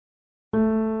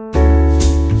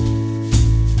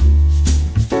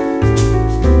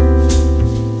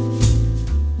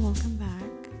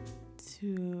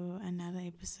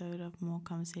more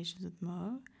conversations with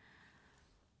Mo.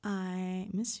 I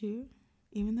miss you.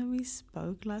 Even though we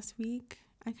spoke last week,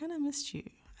 I kind of missed you.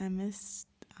 I missed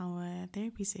our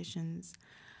therapy sessions.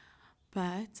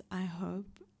 But I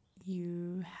hope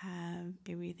you have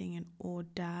everything in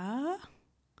order.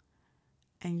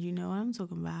 And you know what I'm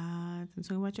talking about. I'm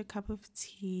talking about your cup of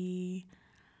tea,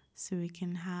 so we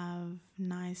can have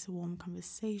nice warm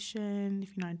conversation.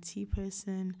 If you're not a tea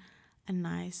person, a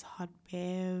nice hot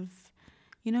bev,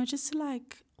 just to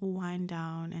like wind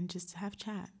down and just have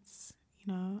chats.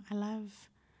 I love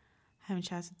having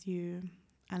chats with you.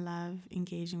 I love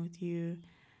engaging with you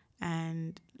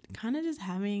and kind of just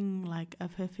having like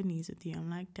epiphanies with you. I'm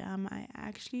like, damn, I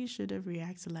actually should have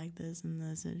reacted like this in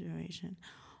this situation,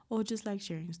 or just like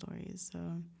sharing stories. So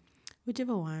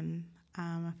whichever one,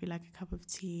 I feel like a cup of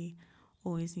tea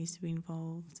always needs to be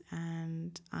involved,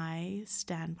 and I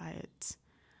stand by it.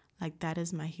 Like, that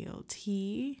is my heel.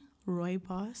 Tea,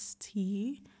 rooibos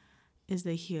tea is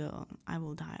the heel I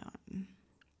will die on.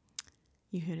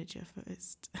 You heard it here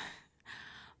first.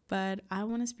 But I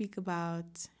want to speak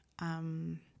about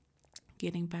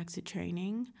getting back to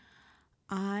training.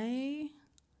 I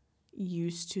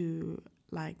used to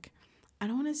I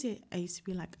don't want to say I used to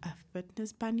be like a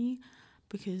fitness bunny,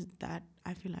 because that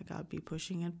I feel like I would be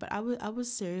pushing it. But I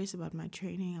was serious about my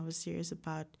training. I was serious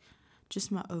about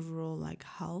just my overall like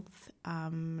health,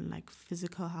 like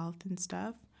physical health and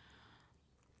stuff.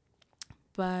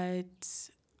 But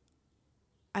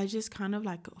I just kind of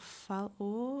like fell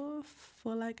off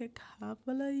for like a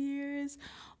couple of years.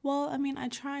 Well, I mean, I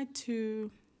tried to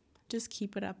just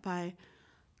keep it up by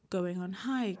going on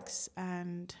hikes,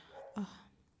 and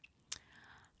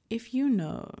if you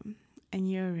know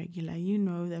and you're a regular, you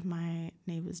know that my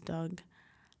neighbor's dog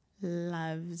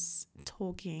loves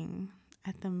talking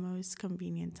at the most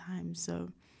convenient times. So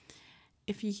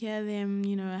if you hear them,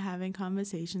 having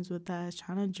conversations with us,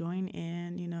 trying to join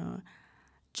in,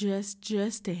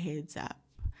 just a heads up.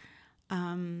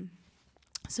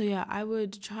 So yeah, I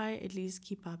would try at least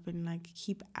keep up and like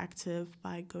keep active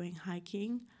by going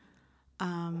hiking.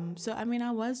 So I mean,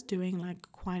 I was doing like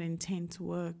quite intense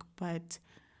work, but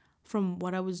from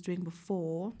what I was doing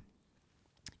before,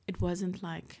 it wasn't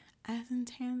like as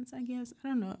intense, I guess. I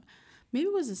don't know. Maybe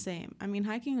it was the same. I mean,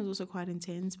 hiking is also quite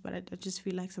intense, but I just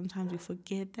feel like sometimes we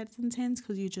forget that it's intense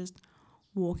because you're just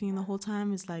walking the whole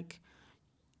time. It's like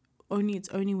it's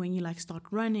only when you like start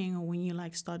running or when you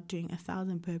like start doing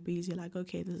 1,000 burpees, you're like,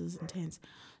 okay, this is intense.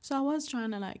 So I was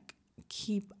trying to like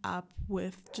keep up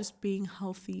with just being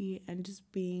healthy and just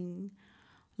being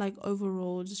like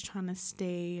overall just trying to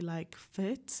stay like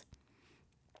fit.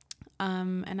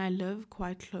 And I live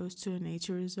quite close to a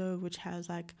nature reserve, which has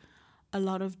like a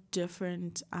lot of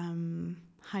different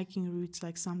hiking routes,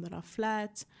 like some that are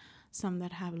flat, some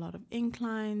that have a lot of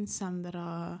inclines, some that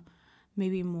are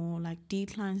maybe more like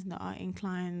declines and there are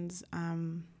inclines.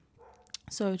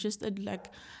 So just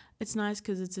it's nice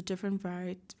because it's a different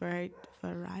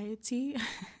variety.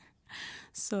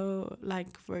 So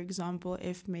like, for example,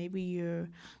 if maybe you're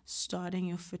starting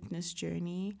your fitness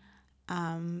journey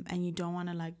and you don't want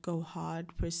to like go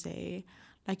hard per se,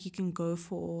 like you can go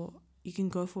for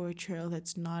a trail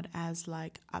that's not as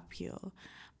like uphill,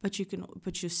 but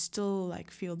you still like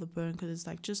feel the burn, because it's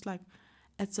like just like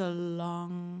it's a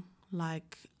long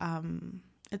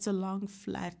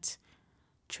flat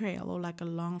trail, or like a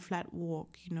long flat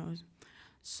walk.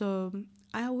 So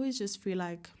I always just feel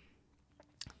like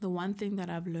the one thing that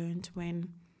I've learned when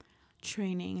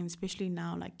training, and especially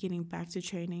now like getting back to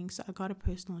training, so I got a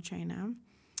personal trainer.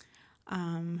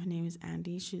 Her name is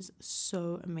Andy. She's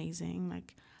so amazing.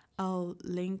 Like, I'll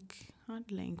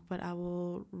but I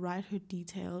will write her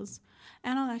details,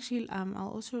 and I'll actually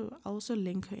I'll also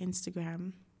link her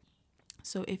Instagram.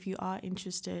 So if you are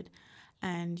interested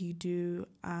and you do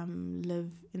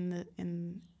live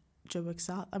in Joburg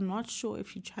South, I'm not sure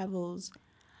if she travels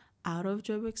out of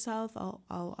Joburg South.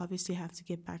 I'll obviously have to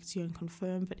get back to you and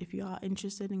confirm. But if you are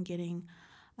interested in getting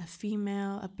a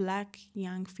black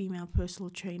young female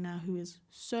personal trainer who is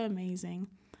so amazing,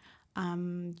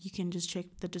 you can just check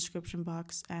the description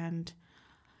box and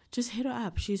just hit her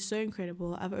up. She's so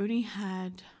incredible. I've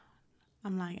had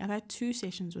 2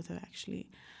 sessions with her actually,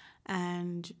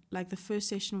 and like the first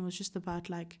session was just about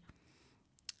like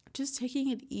just taking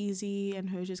it easy, and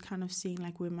her just kind of seeing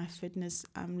like where my fitness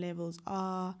levels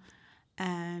are,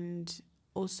 and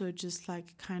also just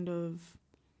like kind of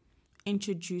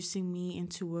introducing me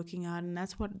into working out. And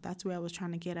that's where I was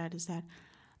trying to get at, is that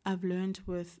I've learned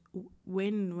with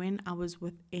when I was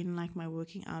within like my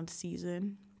working out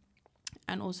season,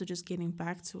 and also just getting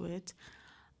back to it,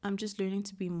 I'm just learning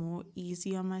to be more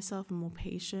easy on myself and more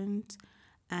patient,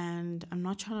 and I'm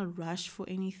not trying to rush for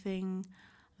anything.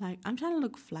 Like, I'm trying to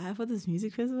look fly for this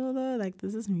music festival though. Like,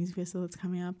 there's this music festival that's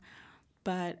coming up.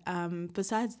 But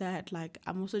besides that, like,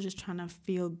 I'm also just trying to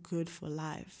feel good for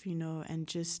life, and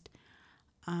just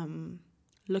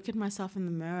look at myself in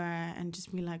the mirror and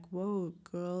just be like, whoa,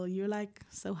 girl, you're like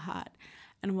so hot.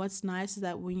 And what's nice is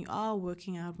that when you are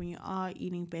working out, when you are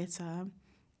eating better,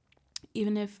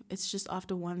 even if it's just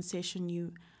after one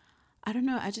session, I don't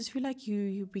know, I just feel like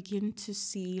you begin to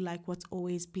see like what's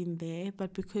always been there,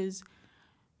 but because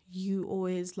you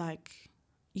always like,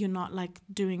 you're not like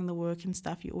doing the work and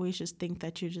stuff, you always just think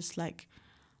that you're just like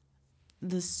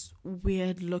this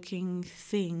weird looking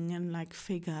thing and like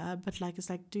figure, but like it's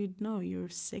like, dude, no, you're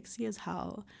sexy as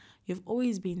hell. You've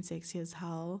always been sexy as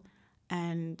hell,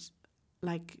 and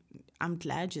like I'm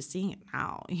glad you're seeing it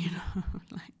now.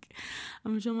 Like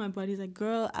I'm sure my body's like,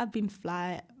 girl, I've been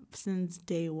fly since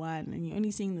day one, and you're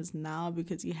only seeing this now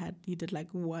because you did like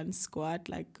one squat.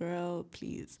 Like, girl,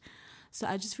 please. So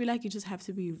I just feel like you just have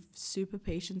to be super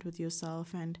patient with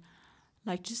yourself and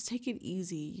like just take it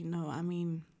easy. I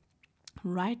mean,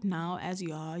 right now as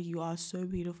you are so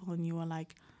beautiful, and you are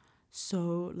like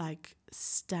so like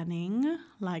stunning,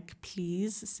 like,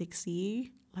 please,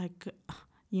 sexy, like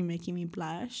you're making me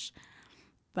blush.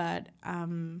 But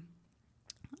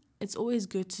it's always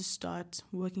good to start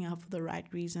working out for the right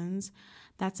reasons.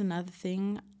 That's another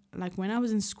thing. Like when I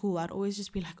was in school, I'd always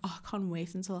just be like, oh, I can't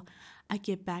wait until I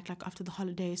get back, like after the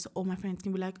holidays, so all my friends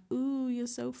can be like, ooh, you're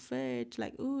so fit,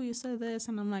 like, ooh, you're so this.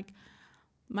 And I'm like,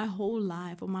 my whole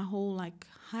life, or my whole like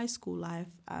high school life,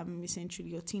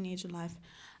 essentially, or teenager life,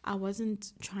 I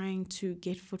wasn't trying to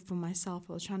get fit for myself.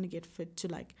 I was trying to get fit to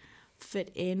like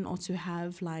fit in, or to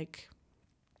have like,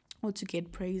 or to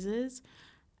get praises,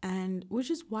 and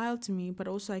which is wild to me. But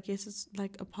also I guess it's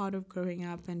like a part of growing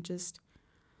up and just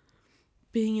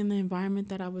being in the environment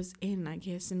that I was in, I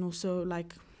guess. And also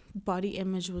like body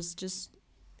image was just,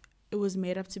 it was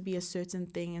made up to be a certain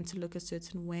thing and to look a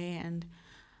certain way. And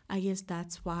I guess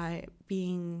that's why,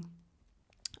 being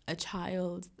a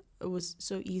child, it was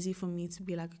so easy for me to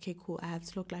be like, okay, cool, I have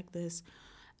to look like this.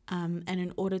 And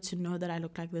in order to know that I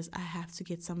look like this, I have to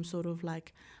get some sort of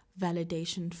like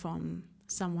validation from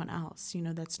someone else,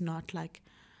 that's not like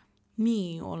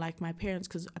me or like my parents,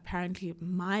 because apparently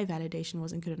my validation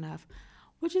wasn't good enough,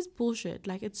 which is bullshit.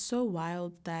 Like, it's so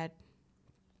wild that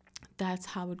that's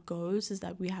how it goes, is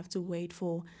that we have to wait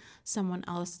for someone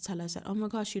else to tell us that, oh my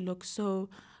gosh, you look so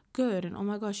good, and oh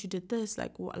my gosh, you did this,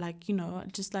 like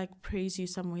just like praise you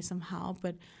some way somehow.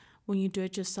 But when you do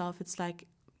it yourself, it's like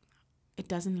it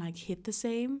doesn't like hit the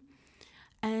same.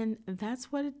 And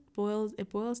that's what it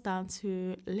boils down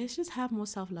to. Let's just have more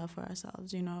self-love for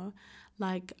ourselves.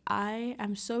 Like, I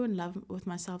am so in love with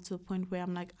myself to the point where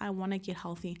I'm like, I want to get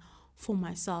healthy for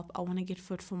myself. I want to get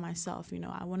fit for myself.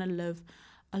 I want to live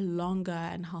a longer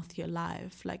and healthier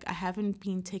life. Like, I haven't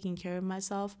been taking care of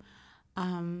myself,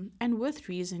 and with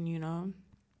reason.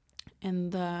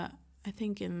 I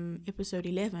think in episode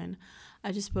 11,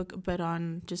 I just spoke a bit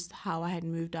on just how I had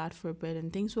moved out for a bit,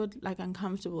 and things were like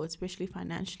uncomfortable, especially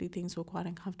financially. Things were quite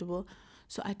uncomfortable.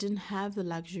 So I didn't have the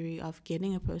luxury of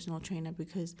getting a personal trainer,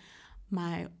 because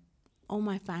all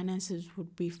my finances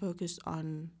would be focused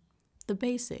on the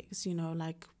basics,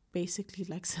 like basically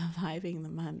like surviving the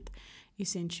month,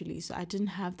 essentially. So I didn't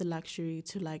have the luxury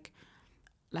to like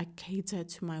cater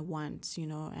to my wants,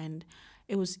 and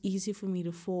it was easy for me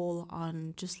to fall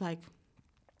on just like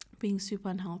being super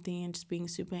unhealthy and just being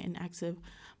super inactive,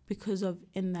 because of,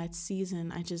 in that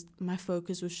season, my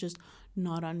focus was just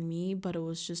not on me, but it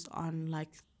was just on like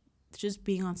just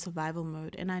being on survival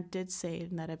mode. And I did say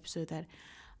in that episode that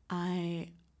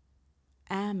I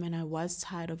am, and I was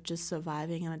tired of just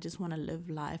surviving, and I just want to live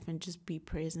life and just be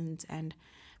present and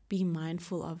be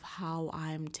mindful of how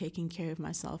I'm taking care of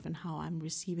myself and how I'm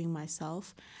receiving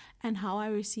myself and how I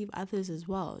receive others as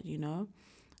well,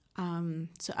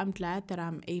 So I'm glad that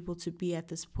I'm able to be at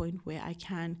this point where I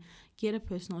can get a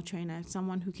personal trainer,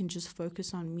 someone who can just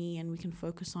focus on me and we can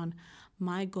focus on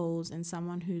my goals, and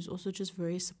someone who's also just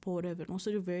very supportive and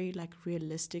also very like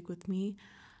realistic with me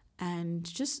and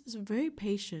just very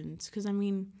patient. Because I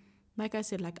mean, like I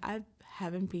said, like I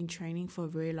haven't been training for a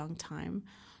very long time.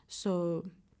 So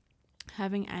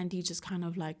having Andy just kind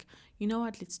of like, you know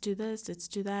what, let's do this, let's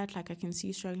do that. Like, I can see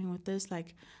you struggling with this.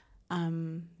 Like,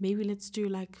 maybe let's do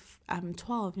like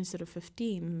 12 instead of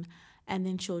 15. And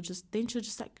then she'll just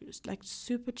like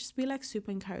super, just be like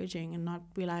super encouraging, and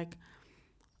not be like,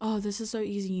 oh, this is so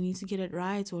easy, you need to get it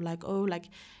right. Or like, oh, like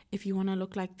if you want to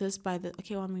look like this by the,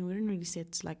 okay, well, I mean, we didn't really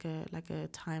set like a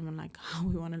time on like how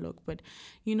we want to look, but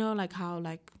like how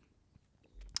like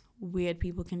weird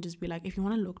people can just be like, if you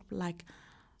want to look like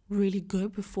really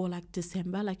good before like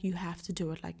December. Like, you have to do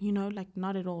it. Like, you know, like,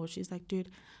 not at all. She's like, dude,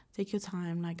 take your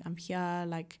time. Like, I'm here.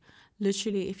 Like,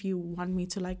 literally, if you want me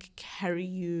to like carry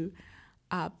you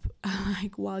up,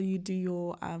 like while you do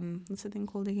your what's the thing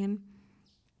called again?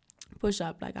 Push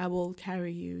up, like I will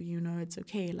carry you, you know, it's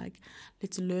okay. Like,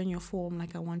 let's learn your form.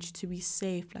 Like, I want you to be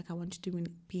safe. Like, I want you to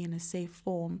be in a safe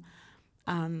form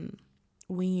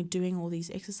when you're doing all these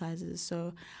exercises.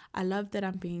 So I love that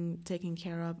I'm being taken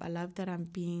care of. I love that I'm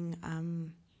being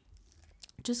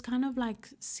just kind of like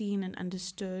seen and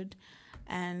understood.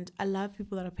 And I love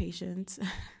people that are patient.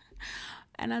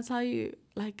 And I tell you,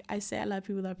 like, I say I love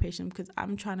people that are patient because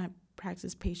I'm trying to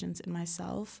practice patience in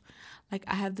myself. Like,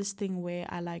 I have this thing where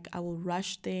I will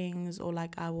rush things, or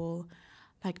like I will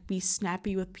like be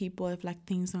snappy with people if like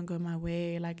things don't go my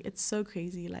way. Like, it's so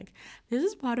crazy. Like, there's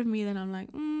this part of me that I'm like,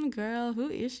 girl, who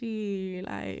is she?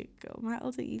 Like, my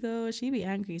alter ego, she be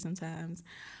angry sometimes.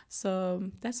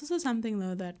 So that's also something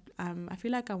though that I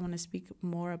feel like I want to speak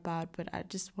more about, but I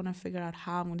just want to figure out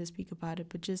how I'm going to speak about it.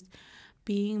 But just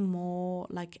being more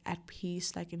like at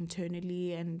peace, like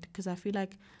internally. And because I feel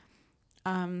like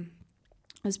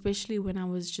especially when I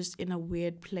was just in a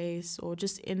weird place, or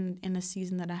just in a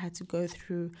season that I had to go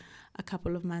through a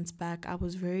couple of months back, I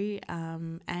was very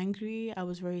angry. I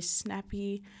was very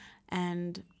snappy,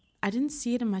 and I didn't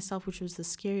see it in myself, which was the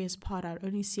scariest part. I'd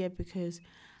only see it because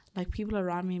like people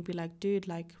around me would be like, dude,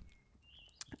 like,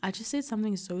 I just said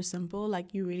something so simple,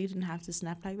 like, you really didn't have to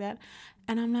snap like that.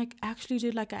 And I'm like, actually,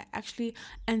 dude, like, I actually,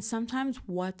 and sometimes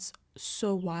what's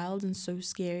so wild and so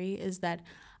scary is that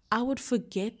I would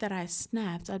forget that I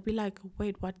snapped. I'd be like,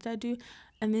 wait, what did I do?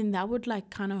 And then that would like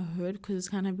kind of hurt, because it's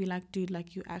kind of be like, dude,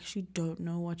 like, you actually don't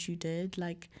know what you did.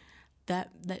 Like, that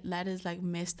is like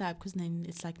messed up, because then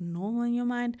it's like normal in your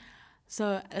mind.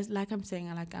 So it's like I'm saying,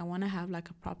 I want to have like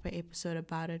a proper episode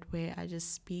about it where I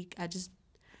just speak. I just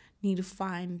need to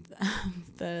find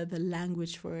the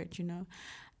language for it, you know,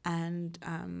 and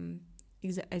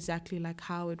exactly like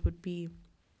how it would be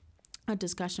a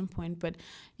discussion point. But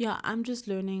yeah, I'm just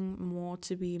learning more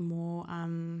to be more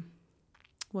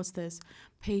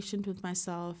patient with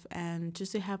myself, and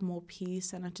just to have more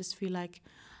peace. And I just feel like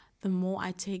the more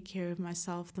I take care of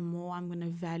myself, the more I'm going to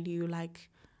value like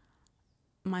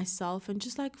myself, and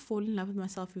just like fall in love with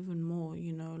myself even more,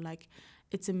 you know. Like,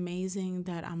 it's amazing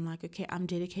that I'm like, okay, I'm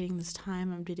dedicating this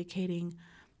time, I'm dedicating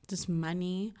this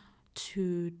money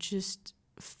to just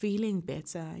feeling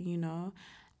better, you know.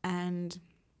 And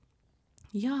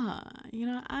yeah, you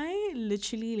know, I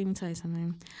literally, let me tell you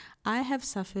something, I have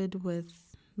suffered with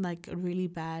like really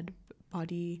bad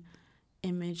body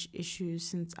image issues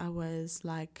since I was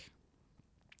like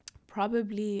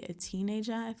probably a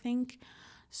teenager, I think.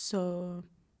 So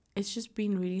it's just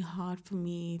been really hard for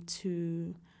me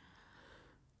to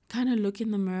kind of look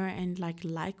in the mirror and like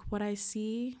what I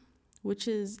see, which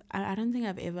is I don't think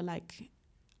I've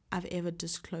ever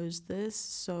disclosed this.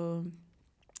 So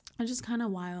it's just kind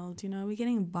of wild, you know. We're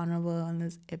getting vulnerable on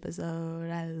this episode.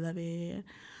 I love it.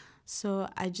 So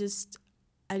I just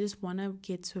want to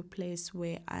get to a place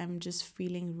where I'm just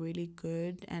feeling really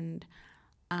good, and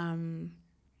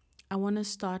I want to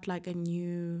start like a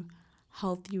new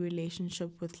healthy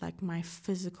relationship with like my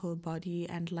physical body,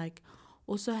 and like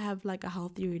also have like a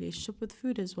healthy relationship with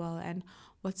food as well. And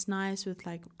what's nice with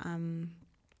like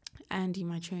Andy,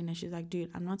 my trainer, she's like,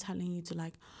 dude, I'm not telling you to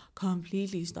like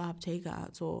completely stop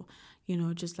takeouts, or, you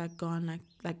know, just like go on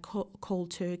like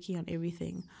cold turkey on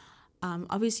everything.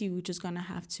 Obviously we're just gonna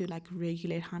have to like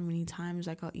regulate how many times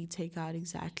like I'll eat takeout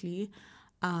exactly,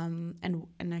 and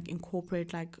like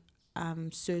incorporate like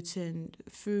certain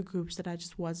food groups that I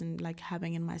just wasn't like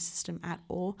having in my system at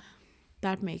all.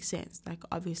 That makes sense. Like,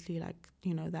 obviously, like,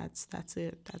 you know, that's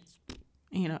it. That's,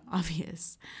 you know,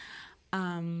 obvious.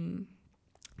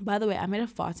 By the way, I made a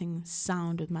farting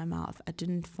sound with my mouth. I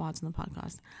didn't fart on the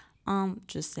podcast.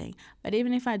 Just saying. But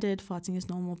even if I did, farting is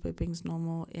normal, burping is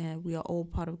normal. We are all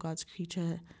part of God's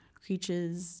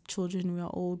creatures, children. We are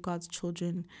all God's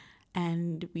children,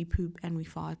 and we poop and we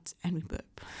fart and we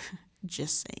burp.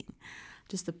 Just saying.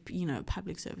 Just a, you know,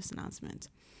 public service announcement.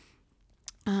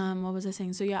 What was I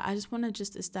saying? So yeah, I just want to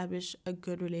just establish a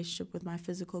good relationship with my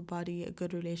physical body, a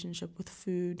good relationship with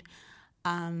food,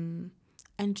 and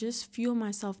just fuel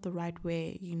myself the right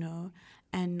way, you know,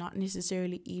 and not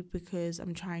necessarily eat because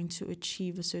I'm trying to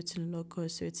achieve a certain look or a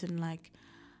certain like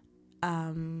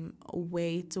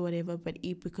weight or whatever, but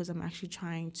eat because I'm actually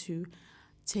trying to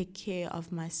take care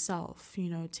of myself, you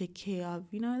know, take care of,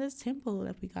 you know, this temple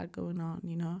that we got going on,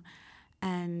 you know,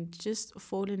 and just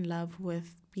fall in love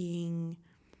with being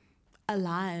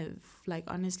alive. Like,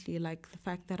 honestly, like the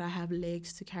fact that I have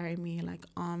legs to carry me, like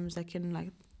arms that can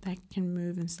like that can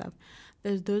move and stuff.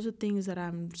 Those are things that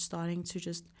I'm starting to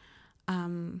just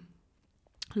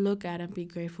look at and be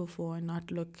grateful for, and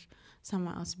not look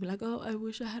somewhere else and be like, oh, I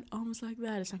wish I had arms like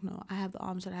that. It's like, no, I have the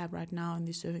arms that I have right now, and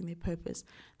they're serving their purpose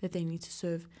that they need to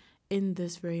serve in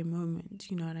this very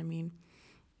moment. You know what I mean?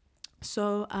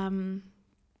 So I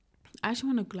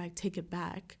actually want to like take it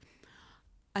back.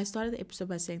 I started the episode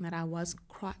by saying that I was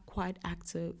quite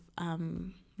active,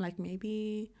 like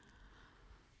maybe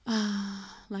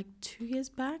like 2 years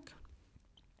back.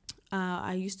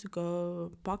 I used to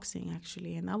go boxing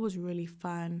actually, and that was really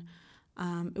fun.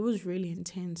 It was really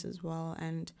intense as well,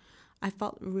 and I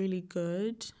felt really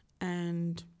good.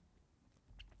 And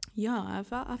yeah, I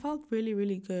felt really,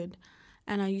 really good.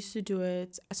 And I used to do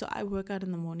it. So I work out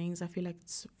in the mornings. I feel like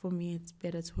for me, it's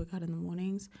better to work out in the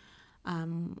mornings.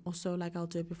 Also, like, I'll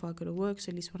do it before I go to work. So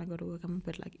at least when I go to work, I'm a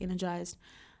bit like energized.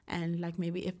 And like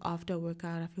maybe if after a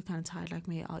workout I feel kind of tired, like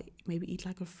maybe eat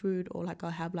like a fruit, or like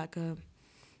I'll have like a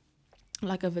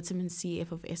vitamin C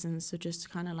effervescence, so just to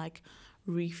kind of like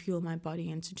refuel my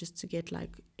body and to get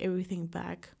like everything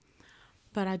back.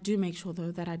 But I do make sure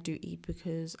though that I do eat,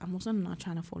 because I'm also not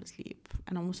trying to fall asleep,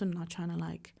 and I'm also not trying to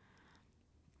like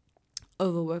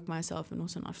overwork myself and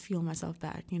also not fuel myself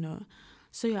back, you know.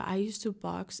 So yeah, I used to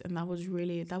box, and that was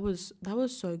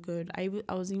so good. I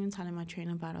was even telling my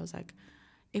trainer about it. I was like,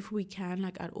 if we can,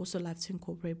 like, I'd also like to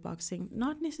incorporate boxing,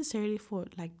 not necessarily for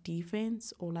like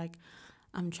defense or like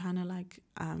I'm trying to like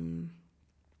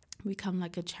become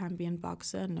like a champion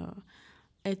boxer. No,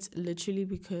 it's literally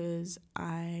because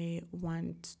I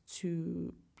want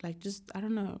to like just, I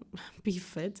don't know, be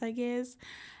fit, I guess,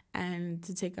 and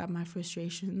to take out my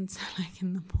frustrations like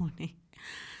in the morning.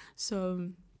 So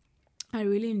I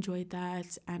really enjoyed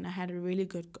that, and I had a really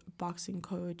good boxing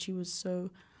coach. He was so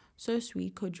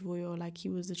sweet, Coach Voyo. Like, he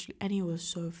was literally, and he was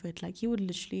so fit. Like, he would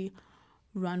literally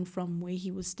run from where he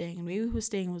was staying, and where he was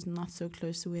staying was not so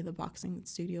close to where the boxing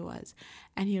studio was,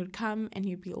 and he would come and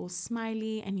he'd be all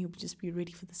smiley and he would just be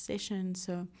ready for the session.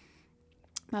 So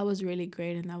that was really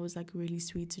great, and that was like really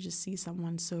sweet to just see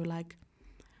someone so like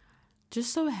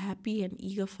just so happy and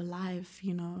eager for life,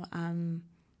 you know.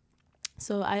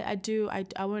 So I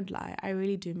won't lie, I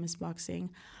really do miss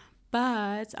boxing.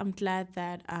 But I'm glad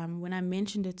that when I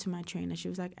mentioned it to my trainer, she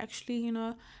was like, actually, you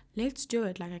know, let's do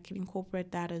it. Like, I can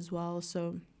incorporate that as well.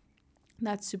 So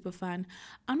that's super fun.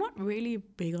 I'm not really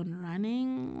big on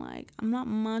running. Like, I'm not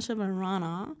much of a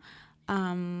runner.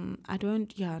 I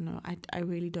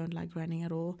really don't like running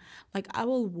at all. Like, I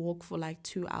will walk for like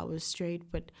 2 hours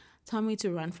straight, but tell me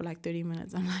to run for like 30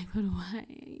 minutes. I'm like, but why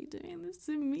are you doing this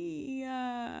to me?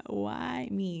 Why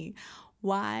me?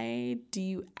 Why do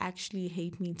you actually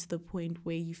hate me to the point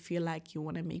where you feel like you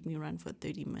want to make me run for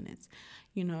 30 minutes?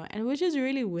 You know, and which is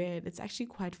really weird. It's actually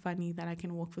quite funny that I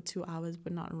can walk for 2 hours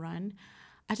but not run.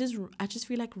 I just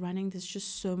feel like running, there's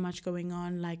just so much going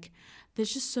on. Like,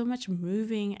 there's just so much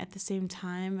moving at the same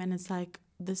time, and it's like,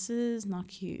 this is not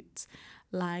cute.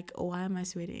 Like, why am I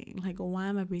sweating? Like, why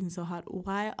am I breathing so hard?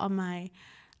 Why are my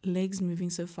legs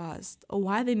moving so fast? Or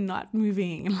why are they not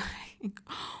moving? Like,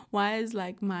 why is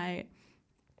like my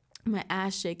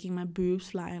ass shaking, my boobs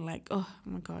flying? Like, oh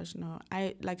my gosh, no.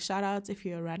 I like, shout outs if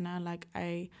you're a runner. Like,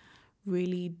 I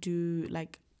really do,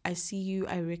 like, I see you,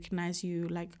 I recognize you,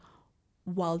 like,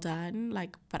 well done.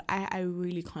 Like, but I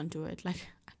really can't do it. Like,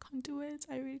 I can't do it.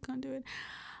 I really can't do it.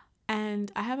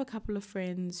 And I have a couple of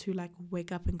friends who like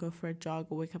wake up and go for a jog,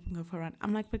 or wake up and go for a run.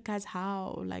 I'm like, but guys,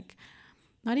 how? Like,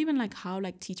 not even like how,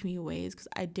 like, teach me your ways, because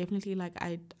I definitely like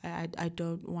I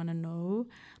don't want to know.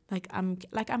 I'm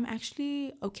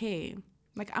actually okay.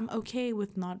 Like, I'm okay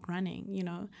with not running, you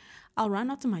know. I'll run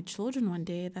after my children one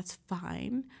day, that's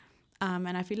fine.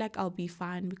 And I feel like I'll be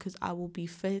fine because I will be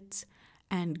fit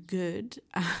and good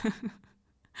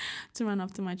to run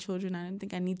after my children. I don't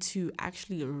think I need to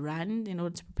actually run in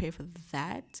order to prepare for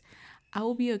that. I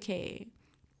will be okay.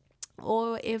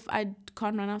 Or if I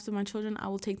can't run after my children, I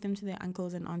will take them to their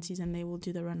uncles and aunties and they will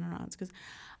do the runarounds. Because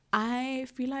I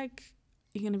feel like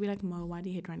you're going to be like, Mo, why do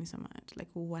you hate running so much? Like,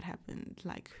 what happened?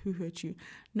 Like, who hurt you?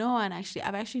 No, and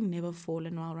I've actually never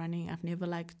fallen while running. I've never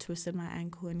like twisted my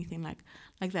ankle or anything like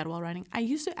that while running. I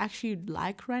used to actually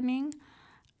like running.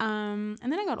 And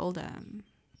then I got older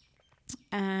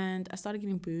and I started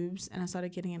getting boobs and I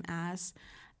started getting an ass.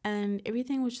 And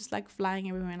everything was just like flying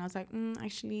everywhere. And I was like,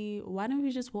 actually, why don't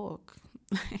we just walk?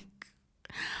 Like,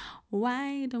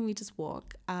 why don't we just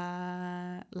walk?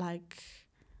 Like,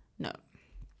 no.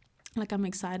 Like, I'm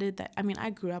excited that, I mean,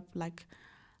 I grew up like,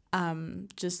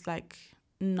 just like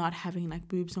not having like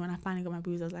boobs. So when I finally got my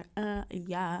boobs, I was like,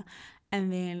 yeah.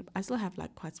 And then I still have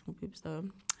like quite small boobs though.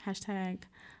 Hashtag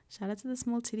shout out to the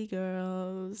small titty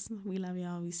girls. We love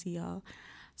y'all. We see y'all.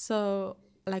 So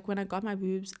like when I got my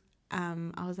boobs,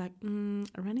 I was like,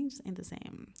 running just ain't the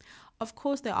same. Of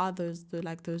course, there are those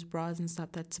bras and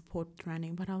stuff that support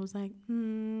running, but I was like,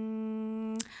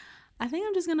 I think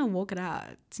I'm just gonna walk it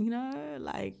out.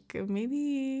 Like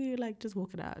maybe like just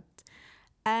walk it out.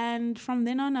 And from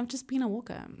then on, I've just been a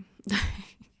walker.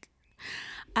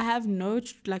 I have no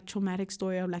traumatic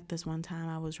story of like this one time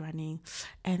I was running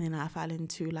and then I fell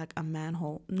into like a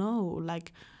manhole. No,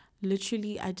 like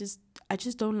literally I just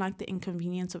don't like the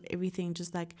inconvenience of everything.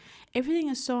 Just like everything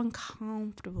is so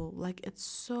uncomfortable. Like it's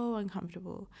so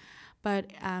uncomfortable.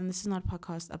 But this is not a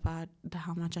podcast about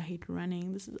how much I hate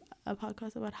running. This is a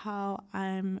podcast about how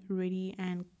I'm ready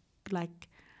and like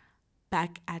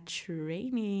back at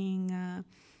training.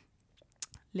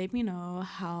 Let me know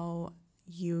how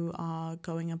you are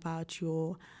going about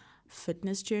your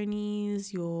fitness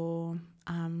journeys, your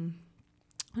I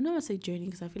don't want to say journey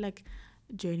because I feel like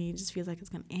journey just feels like it's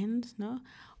gonna end, no?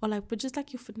 Or like, but just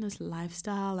like your fitness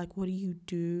lifestyle, like what do you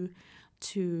do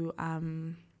to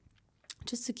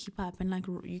just to keep up, and like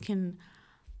you can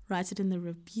write it in the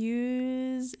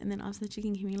reviews, and then after that you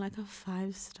can give me like a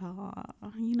 5-star,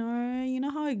 you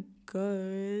know how it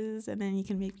goes, and then you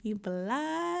can make me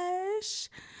blush.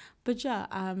 But yeah,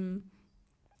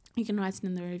 you can write it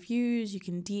in the reviews, you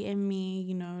can DM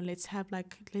me, let's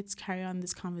carry on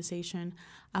this conversation.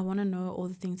 I want to know all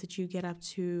the things that you get up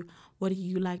to. What do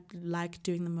you like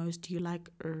doing the most? Do you like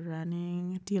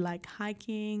running? Do you like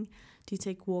hiking? Do you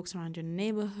take walks around your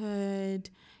neighborhood?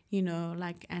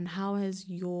 And how has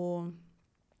your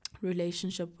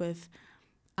relationship with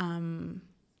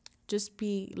just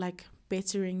be like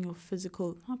bettering your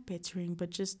physical, not bettering, but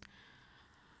just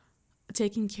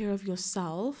taking care of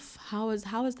yourself, how has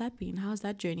that been? How has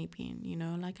that journey been?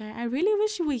 I really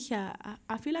wish you were here.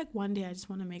 I feel like one day I just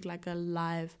want to make like a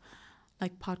live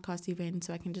like podcast event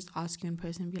so I can just ask you in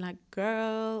person and be like,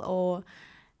 girl, or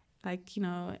like,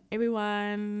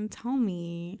 everyone, tell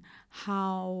me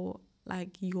how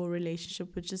like your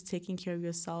relationship with just taking care of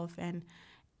yourself, and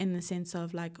in the sense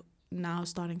of like now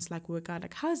starting to like work out,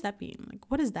 like how has that been?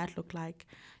 Like what does that look like?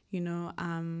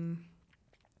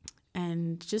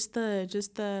 And just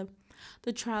the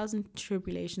trials and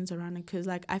tribulations around it, because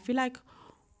like I feel like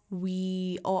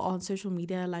we are on social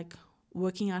media, like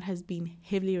working out has been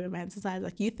heavily romanticized.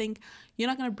 Like you think you're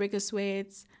not gonna break a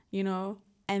sweat,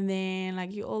 and then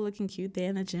like you're all looking cute there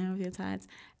in the gym with your tights,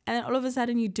 and then all of a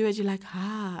sudden you do it, you're like,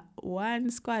 one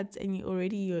squat and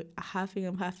you're huffing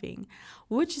and puffing,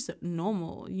 which is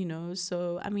normal,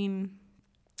 so I mean,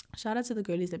 shout out to the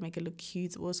girlies that make it look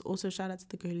cute. Also shout out to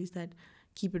the girlies that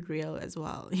keep it real as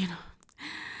well,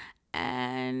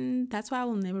 and that's why I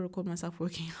will never record myself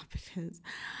working out, because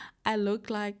I look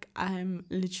like I'm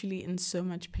literally in so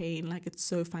much pain. Like it's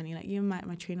so funny. Like even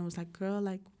my trainer was like, girl,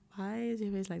 like why is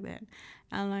your face like that?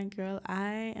 I'm like, girl,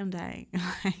 I am dying.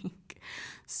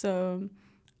 So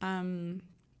I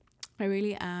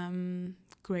really am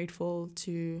grateful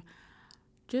to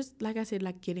just, like I said,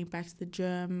 like getting back to the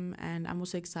gym. And I'm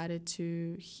also excited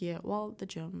to hear, the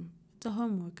gym, it's a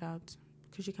home workout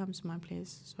because she comes to my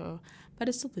place, so, but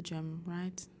it's still the gym,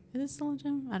 right? Is it still a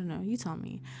gym? I don't know, you tell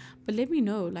me. But let me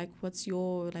know, like, what's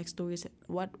your like stories,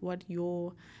 what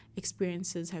your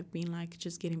experiences have been like,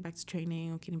 just getting back to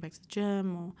training or getting back to the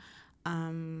gym, or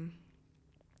and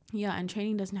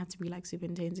training doesn't have to be like super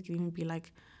intense. It can even be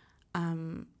like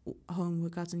home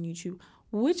workouts on YouTube,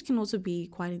 which can also be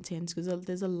quite intense, because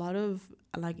there's a lot of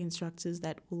like instructors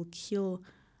that will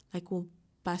will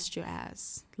bust your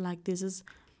ass. Like there's this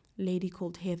lady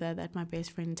called Heather that my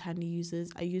best friend Tandy uses.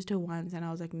 I used her once and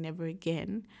I was like, never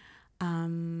again.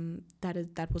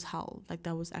 That was hell. Like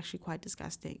that was actually quite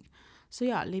disgusting. So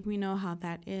yeah, let me know how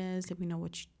that is. Let me know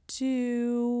what you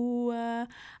do.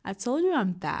 I told you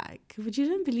I'm back, but you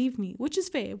didn't believe me, which is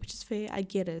fair. I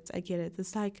get it.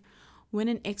 It's like when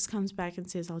an ex comes back and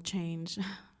says I'll change.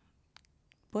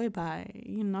 Boy, bye.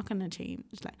 You're not gonna change.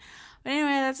 But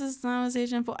anyway, that's a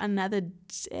conversation for another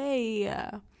day.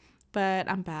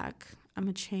 But I'm back. I'm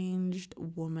a changed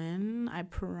woman. I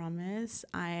promise.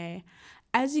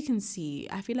 As you can see,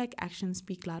 I feel like actions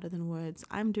speak louder than words.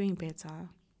 I'm doing better.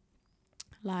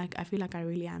 Like, I feel like I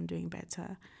really am doing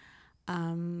better.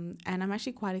 And I'm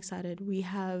actually quite excited. We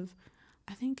have,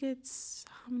 I think it's,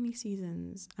 how many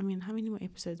seasons? I mean, how many more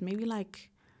episodes? Maybe like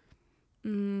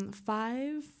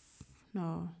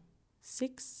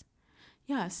 6.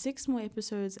 Yeah, 6 more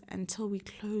episodes until we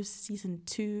close season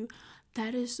 2.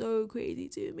 That is so crazy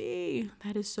to me.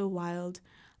 That is so wild.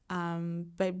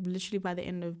 But literally by the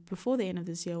end of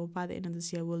this year,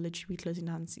 we'll literally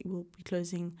be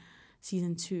closing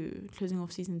season 2, closing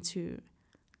off season 2.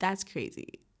 That's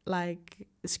crazy. Like,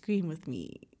 scream with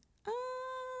me.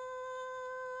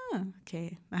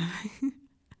 Okay.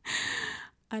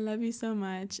 I love you so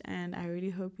much, and I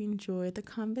really hope you enjoyed the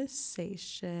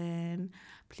conversation.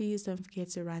 Please don't forget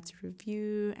to write a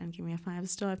review and give me a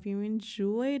 5-star if you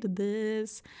enjoyed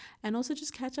this. And also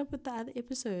just catch up with the other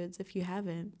episodes if you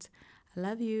haven't. I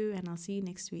love you, and I'll see you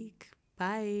next week.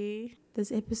 Bye.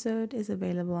 This episode is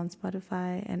available on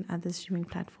Spotify and other streaming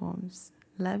platforms.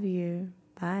 Love you.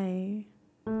 Bye.